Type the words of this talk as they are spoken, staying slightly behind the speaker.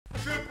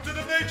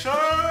Teacher!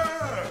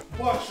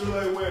 What should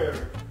I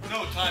wear?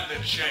 No time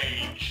to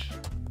change.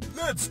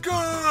 Let's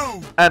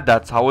go! And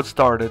that's how it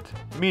started.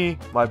 Me,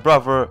 my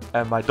brother,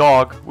 and my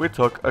dog, we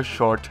took a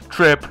short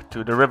trip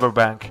to the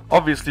riverbank.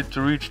 Obviously,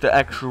 to reach the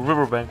actual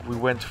riverbank, we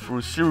went through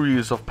a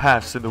series of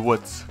paths in the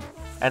woods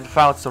and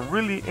found some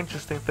really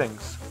interesting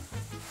things.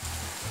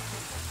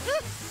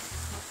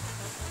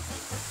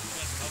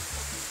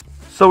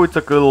 So we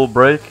took a little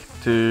break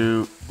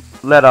to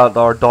let out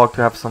our dog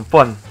to have some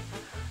fun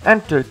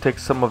and to take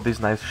some of these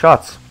nice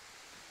shots.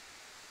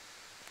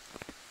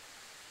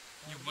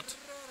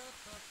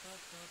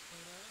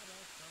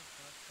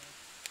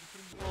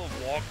 Little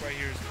walk right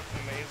here is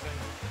amazing.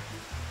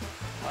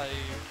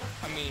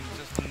 I mean,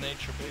 just the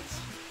nature bits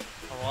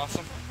are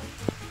awesome.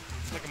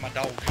 Let's look at my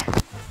dog.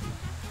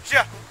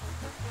 Yeah,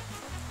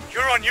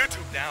 you're on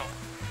YouTube now.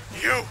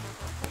 You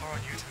are on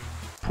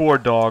YouTube. Poor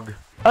dog.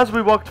 As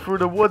we walked through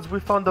the woods, we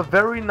found a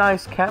very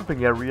nice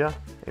camping area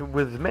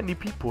with many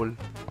people.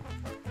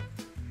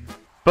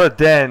 But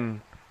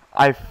then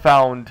I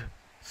found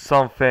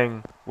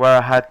something where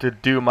I had to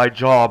do my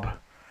job,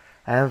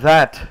 and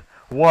that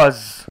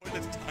was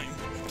Toilet time.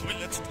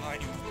 Toilet time.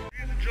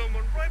 Ladies and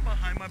gentlemen, right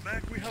behind my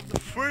back we have the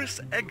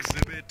first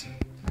exhibit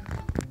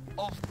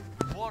of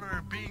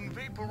water being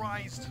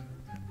vaporized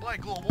by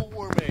global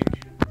warming.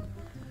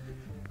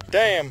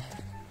 Damn.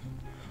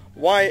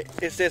 Why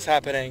is this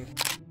happening?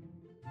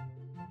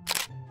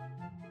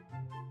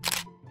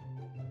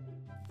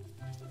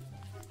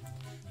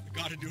 I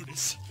gotta do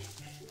this.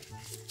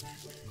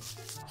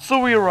 So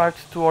we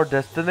arrived to our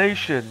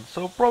destination,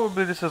 so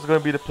probably this is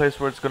gonna be the place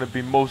where it's gonna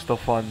be most of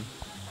fun.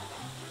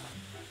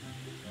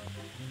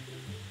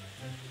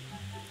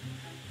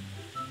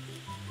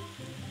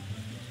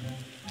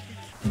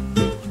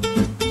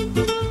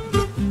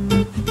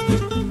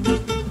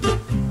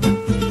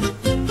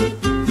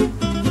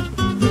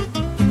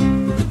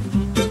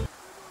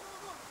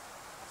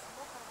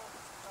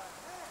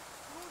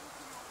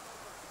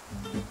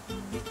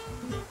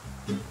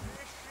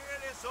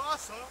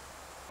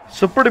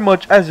 So pretty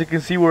much, as you can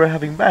see, we're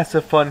having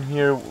massive fun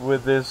here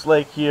with this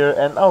lake here,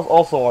 and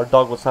also our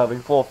dog was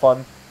having full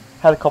fun.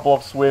 Had a couple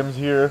of swims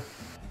here,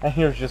 and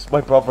here's just my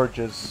brother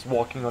just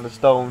walking on the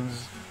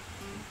stones.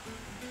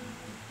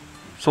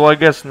 So I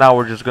guess now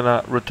we're just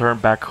gonna return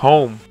back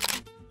home.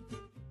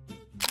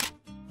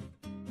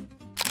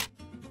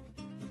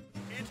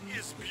 It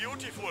is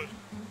beautiful.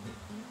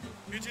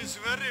 It is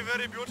very,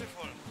 very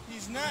beautiful.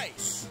 He's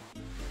nice.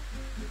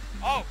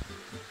 Oh,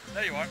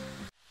 there you are.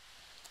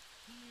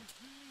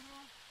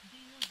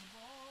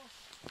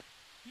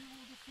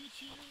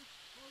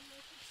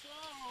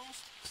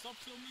 Stop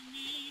filming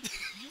me,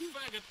 you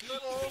faggot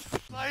little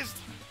sized.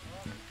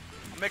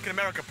 I'm making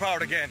America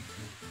proud again.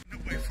 No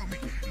way from me.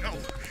 No,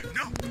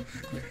 no.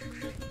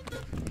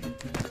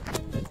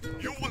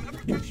 You will never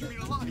catch me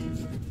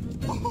alive.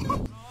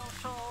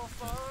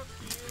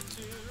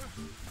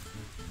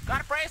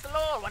 Gotta praise the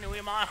Lord when you're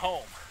in my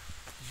home.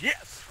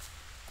 Yes.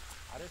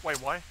 Wait,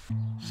 why?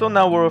 So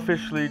now we're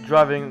officially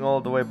driving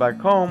all the way back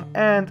home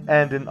and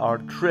ending our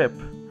trip.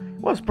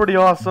 It was pretty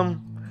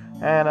awesome,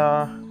 and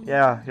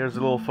yeah, here's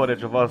a little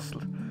footage of us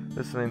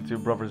listening to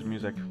brother's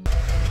music.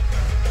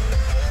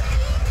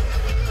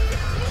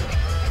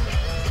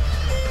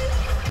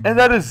 And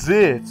that is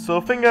it. So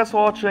thank you guys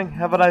for watching,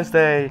 have a nice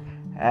day,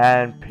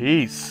 and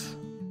peace.